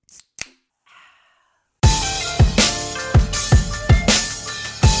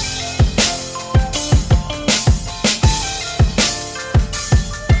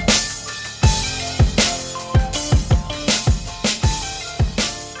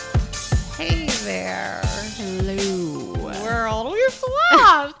Hey there. Hello. World. We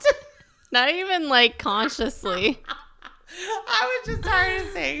swapped. Not even like consciously. I was just tired of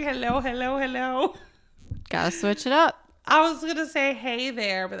saying hello. Gotta switch it up. I was going to say hey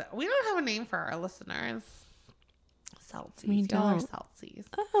there, but we don't have a name for our listeners. Celsies. We Y'all are don't. Celsies.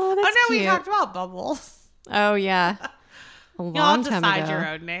 Oh, that's no, cute. we talked about bubbles. Oh, yeah. A Y'all long time decide ago. your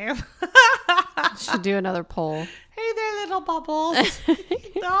own name. Should do another poll. Hey there, little bubbles. Oh, they're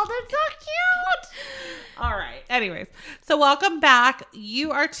so cute. All right. Anyways, so welcome back.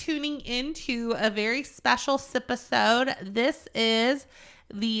 You are tuning into a very special Sipisode. This is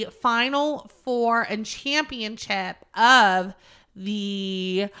the final four and championship of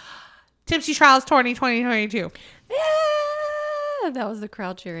the Tipsy Trials Tourney 2022. Yeah, that was the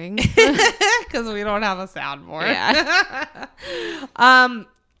crowd cheering. Because we don't have a soundboard. Yeah.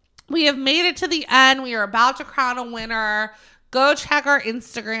 We have made it to the end. We are about to crown a winner. Go check our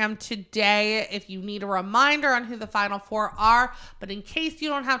Instagram today if you need a reminder on who the final four are. But in case you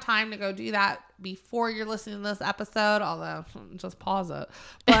don't have time to go do that before you're listening to this episode, although just pause it.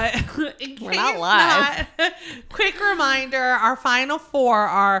 But in case We're not live. not, quick reminder, our final four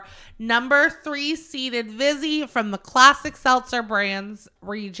are number 3 seeded Vizzy from the Classic Seltzer Brands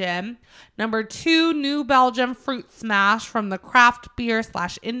region. Number 2, New Belgium Fruit Smash from the Craft Beer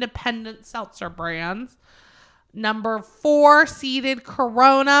 / Independent Seltzer Brands. Number 4 seeded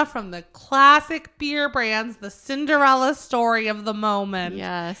Corona from the Classic Beer Brands, the Cinderella story of the moment.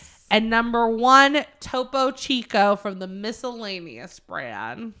 Yes. And number 1, Topo Chico from the Miscellaneous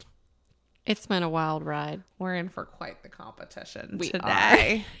brand. It's been a wild ride. We're in for quite the competition We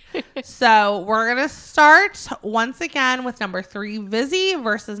today. So we're going to start once again with number 3, Vizzy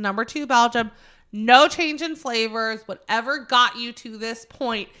versus number 2, Belgium. No change in flavors. Whatever got you to this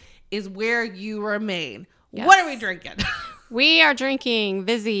point is where you remain. Yes. What are we drinking? We are drinking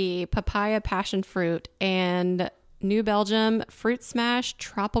Vizzy Papaya Passion Fruit and New Belgium Fruit Smash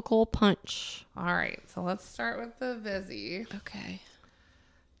Tropical Punch. All right. So let's start with the Vizzy. Okay.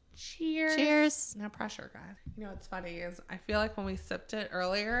 Cheers. Cheers. No pressure, guys. You know what's funny is I feel like when we sipped it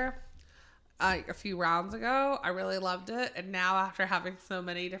earlier, a few rounds ago, I really loved it. And now after having so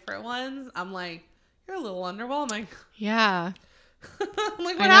many different ones, I'm like, you're a little underwhelming. Yeah. I'm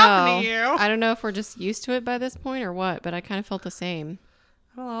like, what happened to you? I don't know if we're just used to it by this point or what, but I kind of felt the same.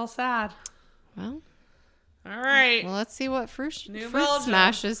 I'm a little sad. Well, all right. well, let's see what Fruit Belgium.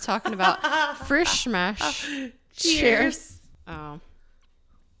 Smash is talking about. Fruit Smash. Cheers. Oh.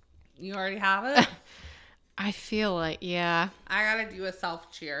 You already have it? I feel like, yeah. I got to do a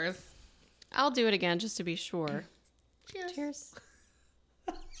self cheers. I'll do it again just to be sure. Cheers. Cheers.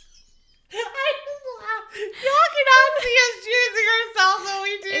 I just laugh. Y'all cannot see us cheersing ourselves when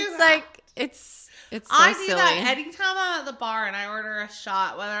we do It's that. like, it's so I do silly. that anytime I'm at the bar and I order a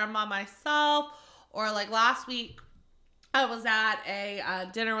shot, whether I'm by myself or like last week I was at a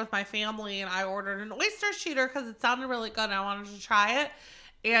dinner with my family and I ordered an oyster shooter because it sounded really good and I wanted to try it.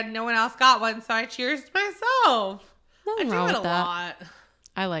 And no one else got one, so I cheersed myself. Nothing I do wrong it with a that. lot.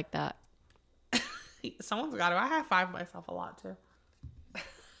 I like that. Someone's got to. I high five myself a lot too.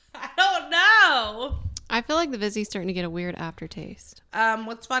 I don't know. I feel like the Vizzy's starting to get a weird aftertaste.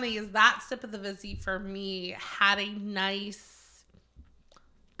 What's funny is that sip of the Vizzy for me had a nice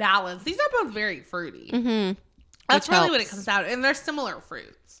balance. These are both very fruity. Mm-hmm. That's Which really what it helps. comes down to. And they're similar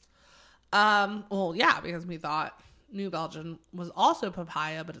fruits. Well, yeah, because we thought New Belgium was also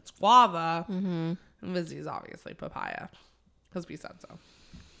papaya, but it's guava. Mm-hmm. And Vizzy is obviously papaya. Because we said so.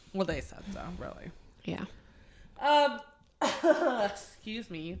 Well, they said so, really. Yeah. Excuse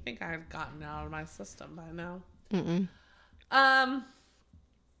me. You think I had gotten out of my system by now? Mm-mm.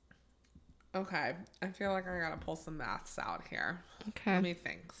 Okay. I feel like I gotta pull some maths out here. Okay. Let me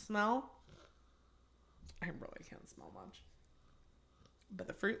think. Smell? I really can't smell much. But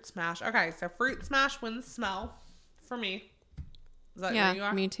the Fruit Smash. Okay, so Fruit Smash wins smell for me. Is that where you Yeah,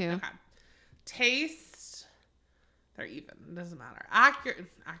 are? me too. Okay. Taste. They're even. It doesn't matter.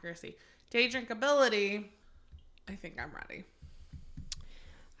 Accuracy. Day drinkability. I think I'm ready.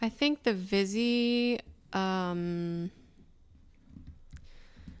 I think the Vizzy, like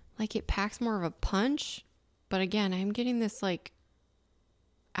it packs more of a punch, but again, I'm getting this like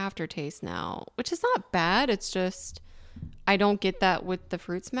aftertaste now, which is not bad. It's just, I don't get that with the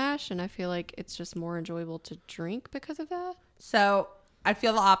Fruit Smash, and I feel like it's just more enjoyable to drink because of that. So I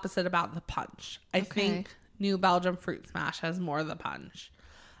feel the opposite about the punch. I Okay. think New Belgium Fruit Smash has more of the punch.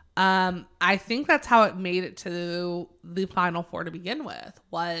 I think that's how it made it to the final four to begin with,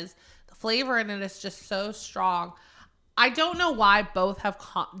 was the flavor in it is just so strong. I don't know why both have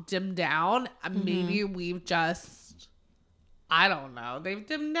dimmed down. Maybe we've just I don't know. They've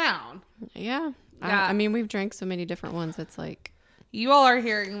dimmed down. Yeah. Yeah. I mean, we've drank so many different ones. It's like. You all are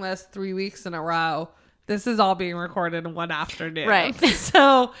hearing this 3 weeks in a row. This is all being recorded in one afternoon. Right.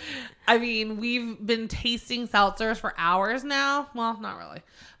 So, I mean, we've been tasting seltzers for hours now. Well, not really.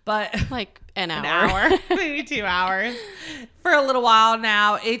 But like an hour. An hour. Maybe 2 hours. For a little while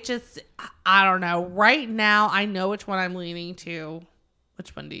now. It just, I don't know. Right now, I know which one I'm leaning to.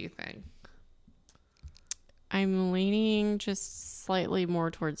 Which one do you think? I'm leaning just slightly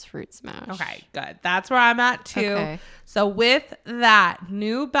more towards Fruit Smash. Okay, good. That's where I'm at too. Okay. So with that,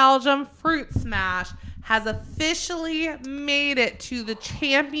 New Belgium Fruit Smash has officially made it to the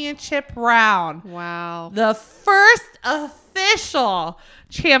championship round. Wow. The first official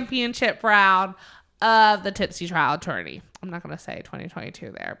championship round of the Tipsy Trial Tourney. I'm not going to say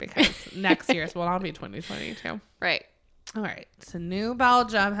 2022 there because next year's will not be 2022. Right. All right. So New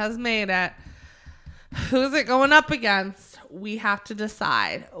Belgium has made it. Who's it going up against? We have to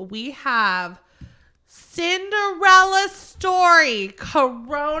decide. We have Cinderella Story,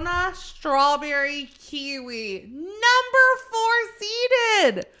 Corona Strawberry Kiwi, number 4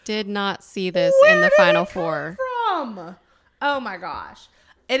 seeded. Did not see this Where in the did final it come four. From? Oh my gosh.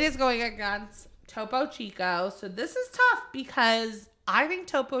 It is going against Topo Chico. So this is tough because I think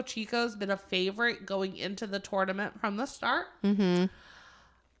Topo Chico's been a favorite going into the tournament from the start. Mm-hmm.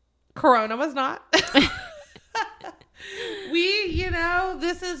 Corona was not.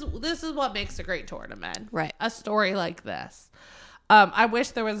 This is what makes a great tournament. Right. A story like this. I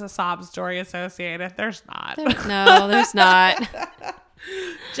wish there was a sob story associated. There's not. No, there's not.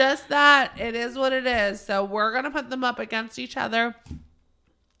 Just that it is what it is. So we're going to put them up against each other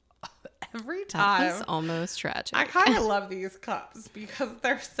every time. That is almost tragic. I kind of love these cups because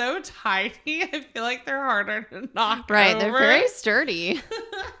they're so tiny. I feel like they're harder to knock Right. over. They're very sturdy.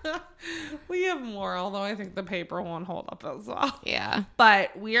 We have more, although I think the paper won't hold up as well. Yeah.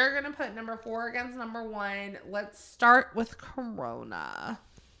 But we are going to put number 4 against number 1. Let's start with Corona.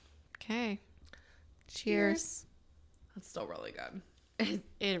 Okay. Cheers. That's still really good.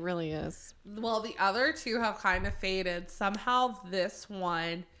 It really is. Well, the other two have kind of faded. Somehow this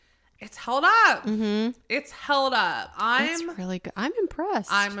one, it's held up. Mm-hmm. It's held up. It's really good. I'm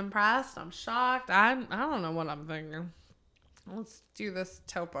impressed. I'm impressed. I'm shocked. I don't know what I'm thinking. Let's do this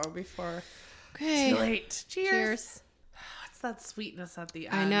topo before okay. too late. Cheers. What's that sweetness at the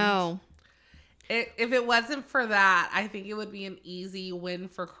end? I know. If it wasn't for that, I think it would be an easy win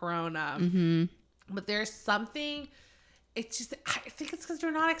for Corona. Mm-hmm. But there's something. It's just, I think it's because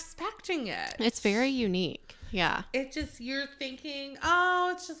you're not expecting it. It's very unique. Yeah. It just, you're thinking,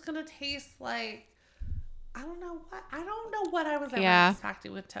 oh, it's just going to taste like, I don't know what I was ever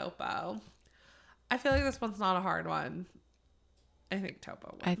expecting with Topo. I feel like this one's not a hard one. I think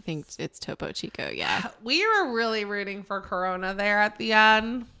Topo wins. I think it's Topo Chico, yeah. We were really rooting for Corona there at the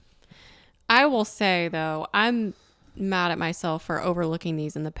end. I will say, though, I'm mad at myself for overlooking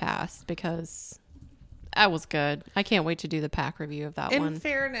these in the past because that was good. I can't wait to do the pack review of that one. In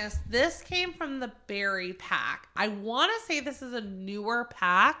fairness, this came from the berry pack. I want to say this is a newer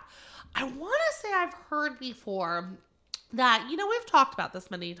pack. I want to say I've heard before that, we've talked about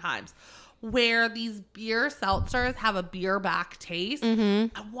this many times, where these beer seltzers have a beer back taste.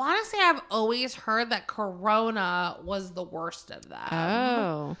 Mm-hmm. I want to say I've always heard that Corona was the worst of them.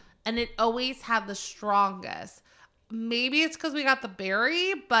 Oh. And it always had the strongest. Maybe it's because we got the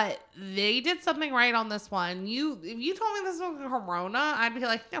berry, but they did something right on this one. If you told me this was Corona, I'd be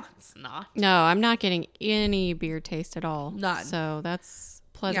like, no, it's not. No, I'm not getting any beer taste at all. None. So that's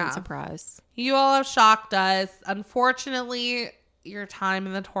a pleasant surprise. You all have shocked us. Unfortunately, your time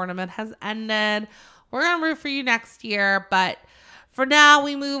in the tournament has ended. We're going to root for you next year, but for now,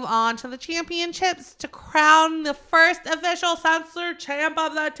 we move on to the championships to crown the first official seltzer champ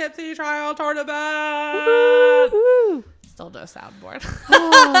of the Tipsy Trial Tournament. Woo-hoo! Still no soundboard.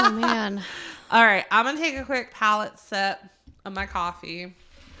 Oh, man. All right, I'm going to take a quick palate sip of my coffee. I'm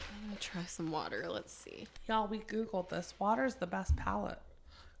going to try some water. Let's see. Y'all, we Googled this. Water's the best palate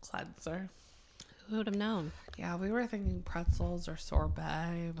cleanser. Who would have known? Yeah, we were thinking pretzels or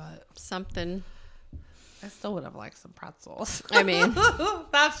sorbet, but something. I still would have liked some pretzels. I mean,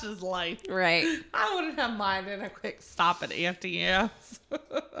 that's just life. Right. I wouldn't have minded a quick stop at Auntie Anne's.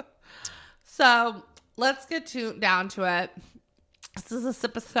 So let's get down to it. This is a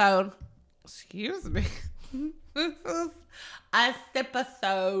Sipisode. Excuse me. This is a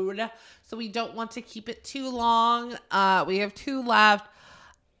Sipisode. So we don't want to keep it too long. We have 2 left.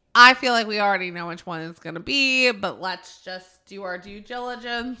 I feel like we already know which one it's going to be, but let's just do our due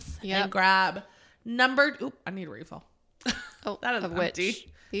diligence and grab I need a refill. Oh, that is of empty. which?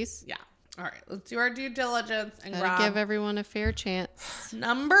 These? Yeah. All right, let's do our due diligence and Gotta give everyone a fair chance.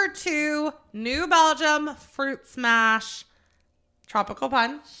 Number 2, New Belgium Fruit Smash Tropical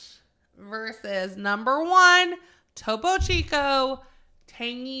Punch versus number 1, Topo Chico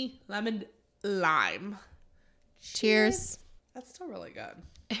Tangy Lemon Lime. Cheers. That's still really good.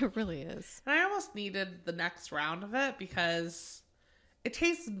 It really is. And I almost needed the next round of it because it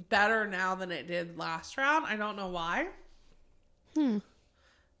tastes better now than it did last round. I don't know why.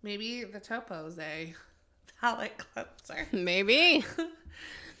 Maybe the Topo's a palate cleanser. Maybe.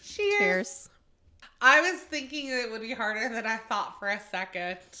 Cheers. I was thinking it would be harder than I thought for a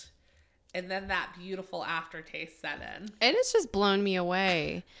second. And then that beautiful aftertaste set in. And it's just blown me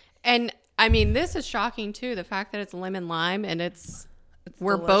away. And I mean, this is shocking too. The fact that it's lemon lime and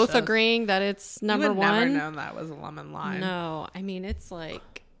we're delicious. both agreeing that it's number you would one. Never known that was a lemon lime. No, I mean, it's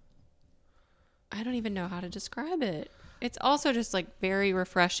like, I don't even know how to describe it. It's also just like very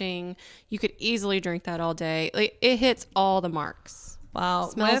refreshing. You could easily drink that all day. Like, it hits all the marks. Well,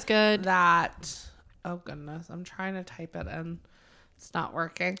 smells good. Oh goodness, I'm trying to type it in. It's not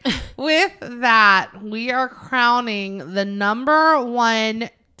working. With that, we are crowning the number 1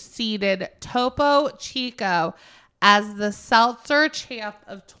 seeded Topo Chico as the seltzer champ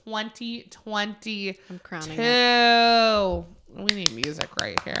of 2022. I'm crowning it. We need music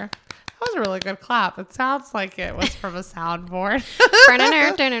right here. That was a really good clap. It sounds like it was from a soundboard.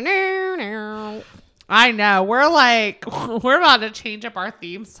 I know. We're about to change up our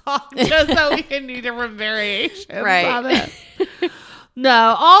theme song just so we can do different variations of it.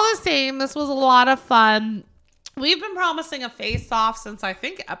 No, all the same, this was a lot of fun. We've been promising a face-off since I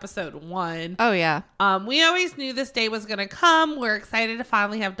think episode 1. Oh, yeah. We always knew this day was going to come. We're excited to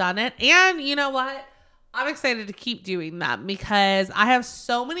finally have done it. And you know what? I'm excited to keep doing them because I have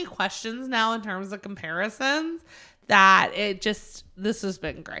so many questions now in terms of comparisons that this has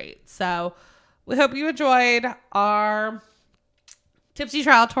been great. So we hope you enjoyed our Tipsy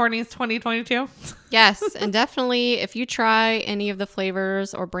Trial Tourneys 2022. Yes, and definitely if you try any of the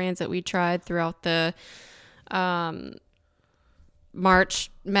flavors or brands that we tried throughout the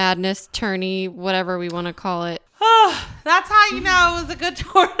March Madness Tourney, whatever we want to call it. Oh, that's how you know it was a good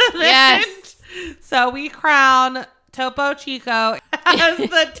tournament. Yes. So we crown Topo Chico as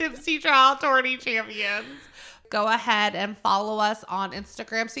the Tipsy Trial Tourney champions. Go ahead and follow us on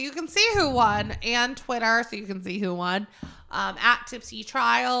Instagram so you can see who won, and Twitter so you can see who won, at Tipsy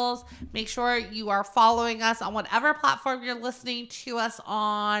Trials. Make sure you are following us on whatever platform you're listening to us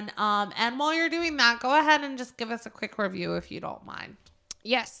on. And while you're doing that, go ahead and just give us a quick review if you don't mind.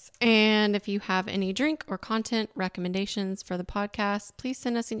 Yes. And if you have any drink or content recommendations for the podcast, please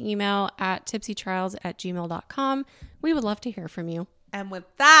send us an email at tipsytrials@gmail.com. We would love to hear from you. And with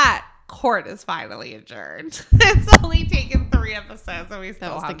that, court is finally adjourned. It's only taken 3 episodes and we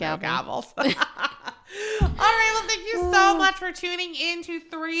still have no gavels. All right. Well, thank you so much for tuning in to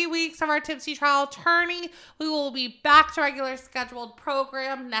 3 weeks of our Tipsy Trial Tourney. We will be back to regular scheduled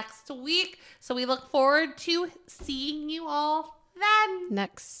program next week. So we look forward to seeing you all then.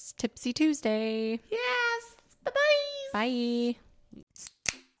 Next Tipsy Tuesday. Yes. Bye-bye. Bye.